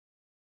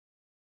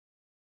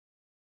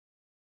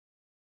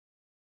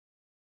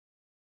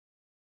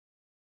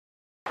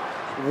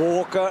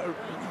Walker,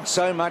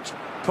 so much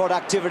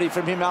productivity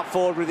from him up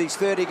forward with his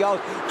 30 goals.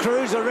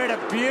 Kreuzer read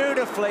it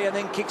beautifully and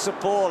then kicks it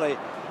poorly.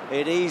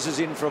 It eases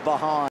in for a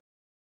behind.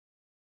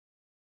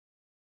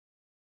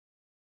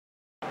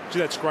 Gee,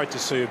 that's great to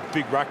see a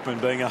big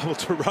ruckman being able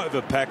to rove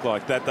a pack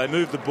like that. They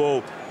move the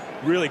ball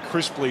really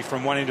crisply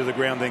from one end of the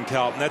ground, then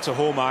Carlton. That's a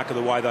hallmark of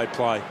the way they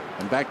play.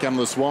 And back come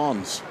the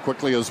Swans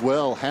quickly as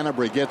well.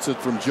 Hanbury gets it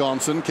from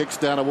Johnson, kicks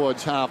down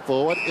towards half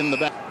forward in the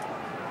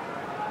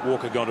back.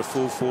 Walker gone to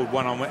full forward,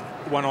 one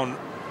on.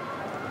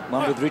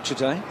 One with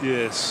Richards, eh?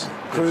 Yes.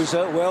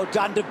 Kreuzer, well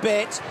done to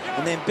Betts,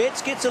 and then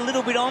Betts gets a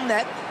little bit on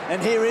that,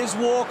 and here is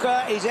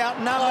Walker. He's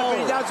outnumbered,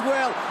 but he does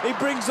well. He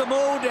brings them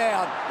all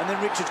down, and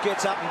then Richards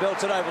gets up and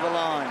belts it over the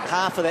line.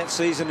 Half of that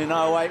season in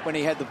 08 when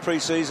he had the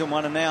pre-season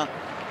one, and now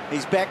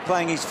he's back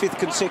playing his 5th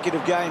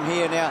consecutive game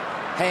here now.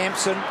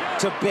 Hampson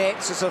to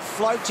Betts. It's a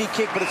floaty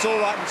kick, but it's all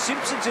right, and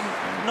Simpson's in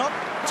not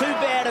too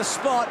bad a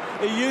spot.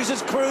 He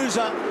uses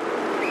Kreuzer.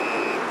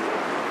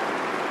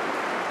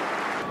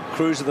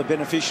 Kreuzer the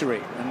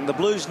beneficiary, and the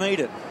Blues need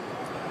it.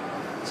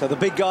 So the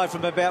big guy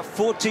from about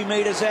 40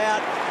 metres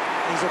out,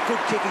 he's a good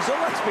kick. He's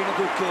always been a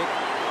good kick.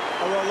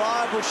 A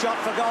reliable shot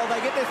for goal. They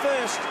get there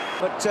first.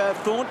 But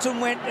Thornton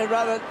went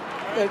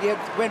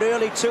went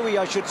early too,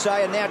 I should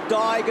say, and now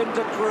Dygan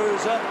to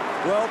Kreuzer.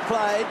 Well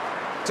played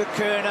to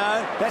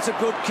Curnow. That's a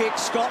good kick,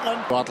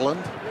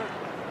 Scotland.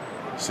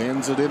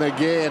 Sends it in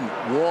again.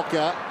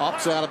 Walker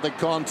opts out of the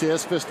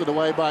contest, fisted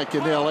away by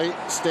Kennelly.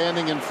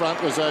 Standing in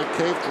front was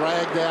O'Keefe,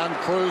 dragged down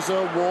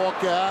Kreuzer,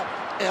 Walker,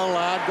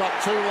 Ellard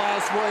got 2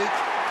 last week,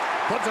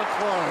 puts it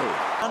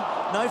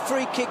through. No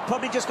free kick,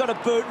 probably just got a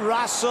boot.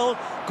 Russell,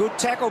 good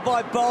tackle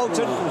by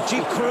Bolton. Gee,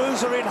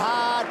 Kreuzer in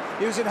hard.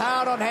 He was in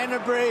hard on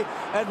Hanbury,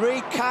 and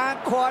Reid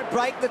can't quite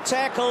break the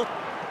tackle.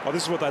 Oh,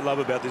 this is what they love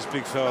about this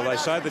big fella. They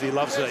say that he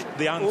loves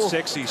the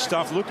unsexy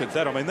stuff. Look at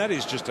that. I mean, that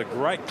is just a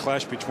great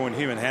clash between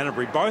him and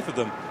Hanbury. Both of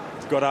them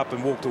got up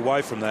and walked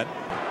away from that.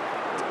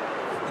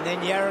 And then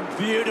Yarran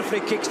beautifully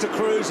kicks to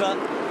Kreuzer.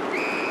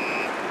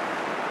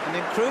 And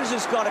then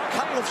Kreuzer's got a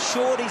couple of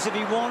shorties if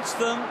he wants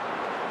them.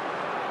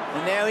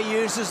 And now he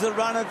uses the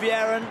run of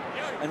Yarran.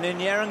 And then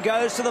Yarran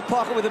goes to the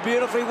pocket with a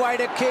beautifully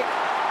weighted kick.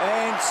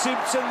 And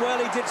Simpson, well,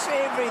 he did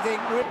everything.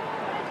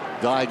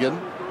 Dygan.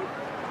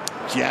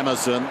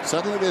 Jamison.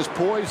 Suddenly there's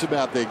poise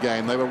about their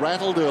game. They were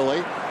rattled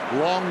early.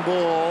 Long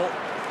ball.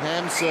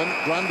 Hampson.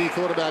 Grundy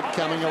thought about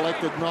coming,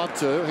 elected not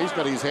to. He's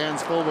got his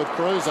hands full with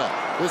Kreuzer.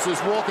 This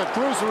is Walker.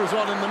 Kreuzer is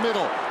on in the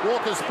middle.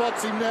 Walker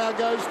spots him now,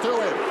 goes to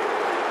him.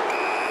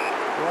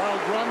 Well,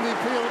 Grundy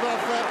peeled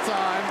off that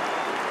time.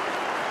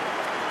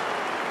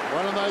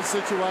 One of those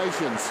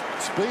situations.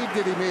 Speed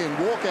did him in.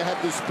 Walker had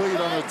the speed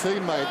on a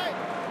teammate.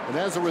 And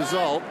as a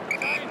result,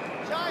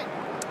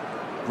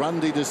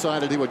 Grundy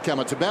decided he would come.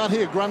 It's about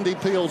here. Grundy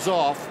peels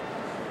off.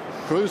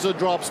 Kreuzer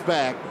drops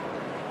back.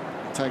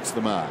 Takes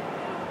the mark.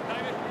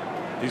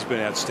 He's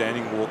been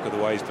outstanding, Walker, the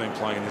way he's been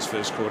playing in this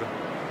first quarter.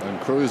 And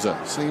Kreuzer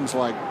seems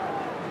like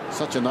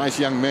such a nice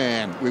young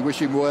man. We wish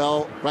him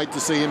well. Great to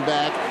see him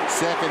back.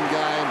 Second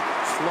game.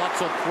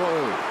 Slots it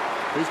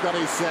through. He's got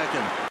his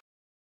second.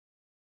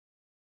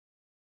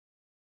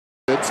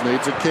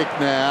 Needs a kick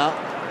now.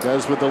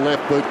 Goes with the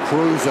left boot.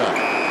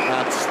 Kreuzer.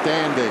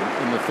 Outstanding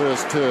in the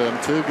first term.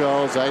 2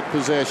 goals, 8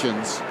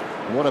 possessions.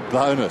 What a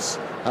bonus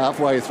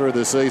halfway through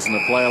the season,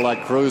 a player like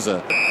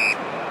Kreuzer.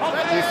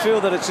 You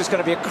feel that it's just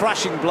going to be a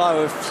crushing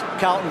blow if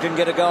Carlton can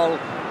get a goal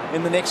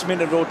in the next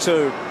minute or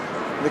two.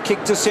 The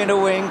kick to centre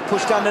wing,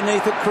 pushed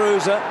underneath at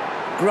Kreuzer.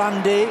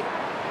 Grundy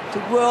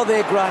did well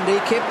there. Grundy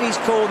kept his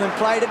cool, then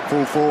played it.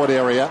 Full forward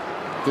area,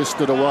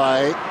 fisted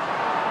away.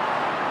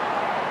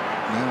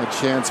 Now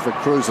a chance for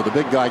Kreuzer. The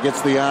big guy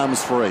gets the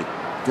arms free.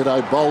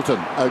 Ditto Bolton.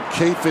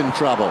 O'Keefe in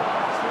trouble.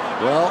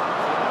 Well,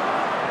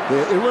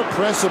 they're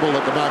irrepressible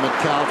at the moment,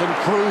 Carlton.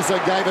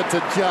 Kreuzer gave it to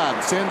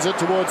Judd. Sends it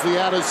towards the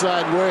outer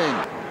side wing.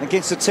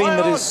 Against a team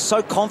that is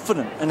so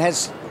confident and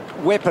has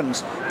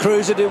weapons.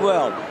 Kreuzer did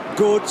well.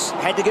 Goods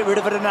had to get rid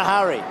of it in a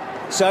hurry.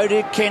 So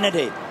did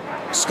Kennedy.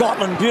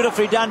 Scotland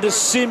beautifully done to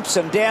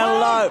Simpson.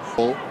 Down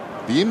low.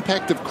 The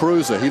impact of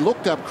Kreuzer. He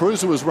looked up.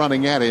 Kreuzer was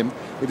running at him.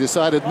 He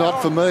decided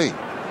not for me.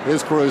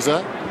 Here's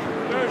Kreuzer.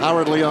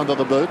 Hurriedly onto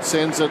the boot,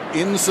 sends it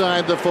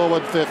inside the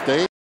forward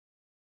 50.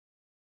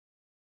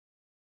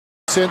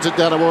 Sends it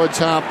down towards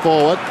half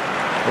forward.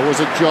 Or was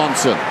it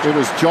Johnson? It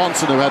was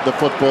Johnson who had the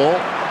football.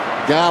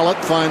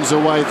 Garlett finds a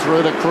way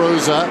through to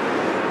Kreuzer.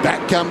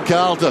 Back come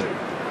Carlton.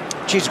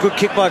 Geez, good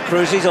kick by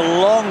Kreuzer. He's a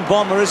long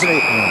bomber, isn't he?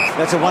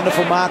 That's a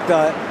wonderful mark,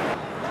 though.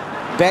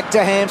 Back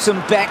to Hampson,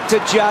 back to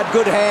Judd.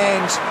 Good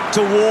hands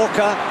to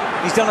Walker.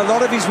 He's done a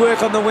lot of his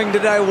work on the wing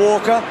today,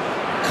 Walker.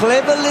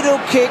 Clever little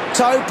kick,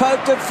 toe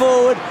poked it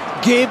forward.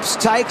 Gibbs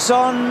takes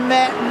on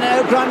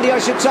Grundy, I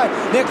should say.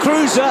 Now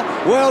Kreuzer,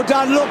 well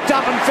done, looked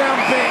up and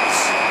found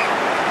Betts.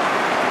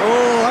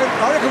 Oh,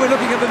 I reckon we're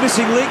looking at the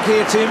missing link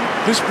here, Tim.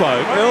 This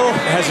bloke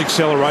has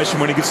acceleration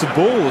when he gets the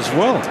ball as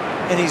well.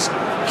 And his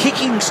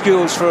kicking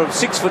skills for a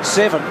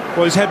 6'7".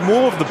 Well, he's had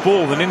more of the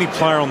ball than any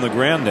player on the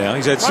ground now.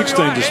 He's had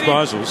 16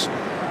 disposals,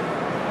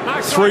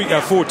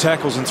 4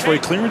 tackles and 3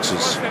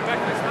 clearances.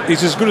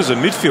 He's as good as a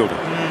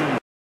midfielder.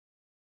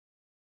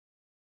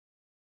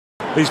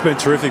 He's been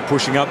terrific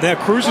pushing up. Now,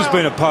 Kreuzer's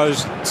been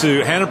opposed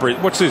to Hanbury.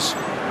 What's this?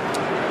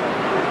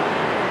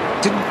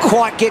 Didn't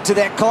quite get to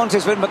that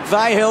contest, but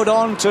McVeigh held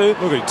on to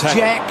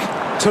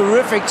Jack.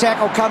 Terrific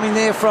tackle coming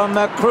there from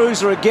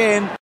Kreuzer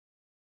again.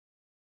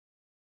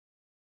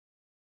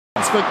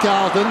 For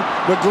Carlton,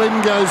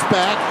 McGlynn goes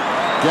back,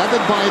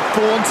 gathered by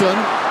Thornton,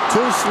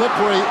 too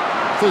slippery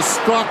for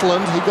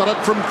Scotland. He got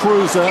it from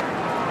Kreuzer.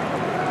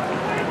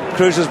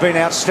 Kreuzer's been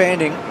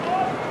outstanding.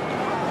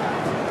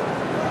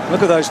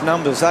 Look at those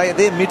numbers.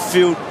 They're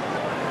midfield,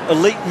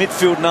 elite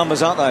midfield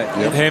numbers, aren't they?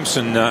 Yep.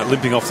 Hampson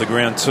limping off the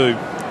ground too.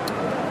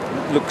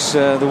 Looks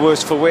the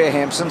worst for wear,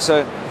 Hampson,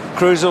 so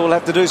Kreuzer will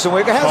have to do some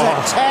work. How's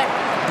that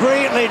tack?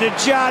 Brilliantly to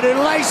Judd, who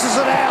laces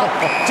it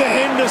out to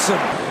Henderson.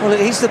 Well,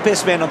 he's the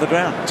best man on the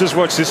ground. Just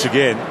watch this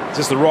again.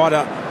 Just the right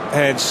up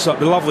hand,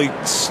 the lovely,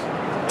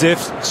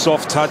 deft,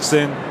 soft touch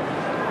then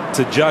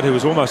to Judd, who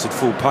was almost at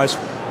full pace.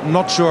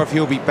 Not sure if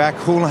he'll be back.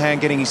 Houlihan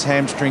getting his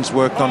hamstrings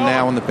worked on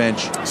now on the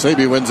bench.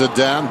 Seaby wins it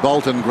down.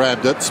 Bolton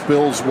grabbed it,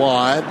 spills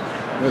wide.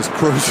 There's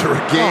Kreuzer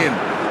again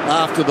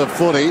after the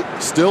footy,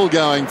 still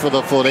going for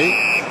the footy.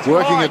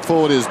 Working it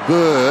forward is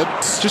Bird.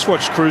 Just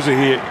watch Kreuzer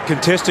here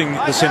contesting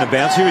the centre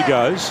bounce. Here he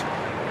goes.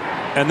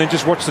 And then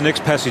just watch the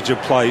next passage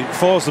of play.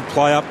 Follows the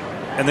play up,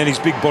 and then his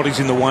big body's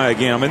in the way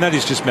again. I mean, that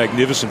is just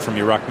magnificent from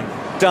your ruckman.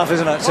 Stuff,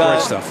 isn't it?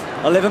 Great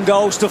stuff. 11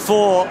 goals to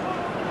 4.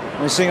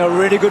 We're seeing a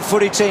really good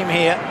footy team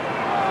here.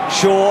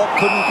 Shaw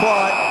couldn't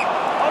quite.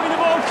 Over the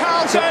ball,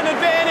 Carlton,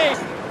 advantage.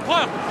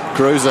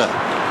 Kreuzer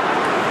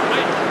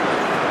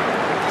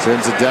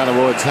sends it down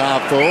towards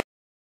half forward.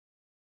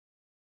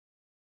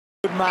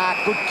 Good mark,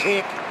 good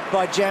kick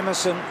by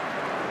Jamison.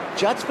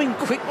 Judd's been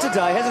quick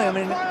today, hasn't he? I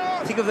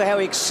mean, think of how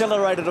he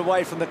accelerated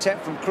away from the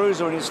tap from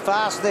Kreuzer, and he's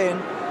fast then.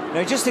 Now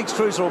he just thinks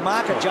Kreuzer will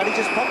mark it. Judd, he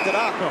just popped it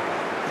up.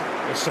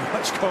 There's so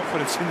much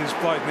confidence in this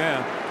bloke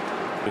now.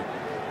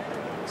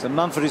 So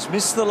Mumford has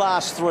missed the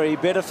last 3,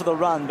 better for the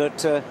run,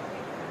 but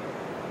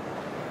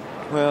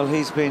well,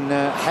 he's been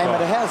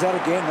hammered. How's that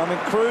again? I mean,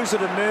 Kreuzer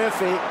to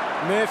Murphy.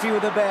 Murphy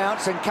with a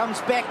bounce and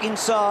comes back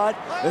inside.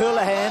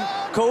 Houlihan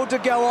called to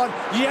go on.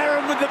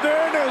 Yarram with the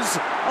burners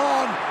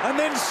on and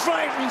then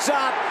straightens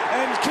up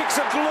and kicks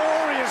a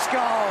glorious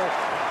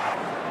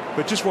goal.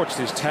 But just watch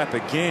this tap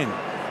again.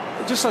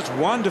 Just such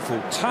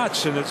wonderful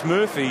touch, and it's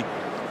Murphy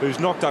who's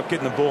knocked up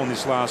getting the ball in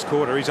this last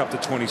quarter. He's up to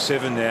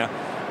 27 now.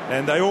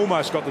 And they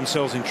almost got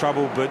themselves in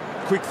trouble, but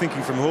quick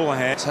thinking from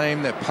Houlihan.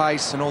 Team, their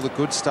pace and all the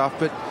good stuff,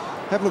 but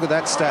have a look at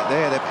that stat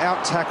there. They've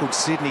out-tackled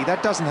Sydney.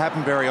 That doesn't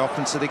happen very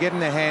often, so they're getting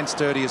their hands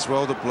dirty as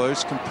well, the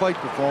Blues. Complete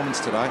performance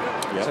today.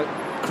 Yep. So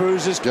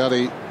Kreuzer's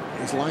Juddy,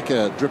 he's like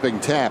a dripping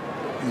tap.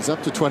 He's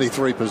up to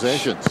 23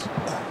 possessions.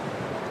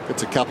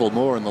 Gets a couple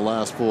more in the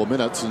last 4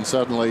 minutes, and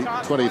suddenly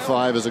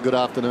 25 is a good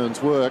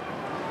afternoon's work.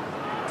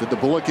 Did the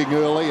bullocking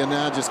early, and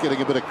now just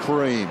getting a bit of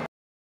cream.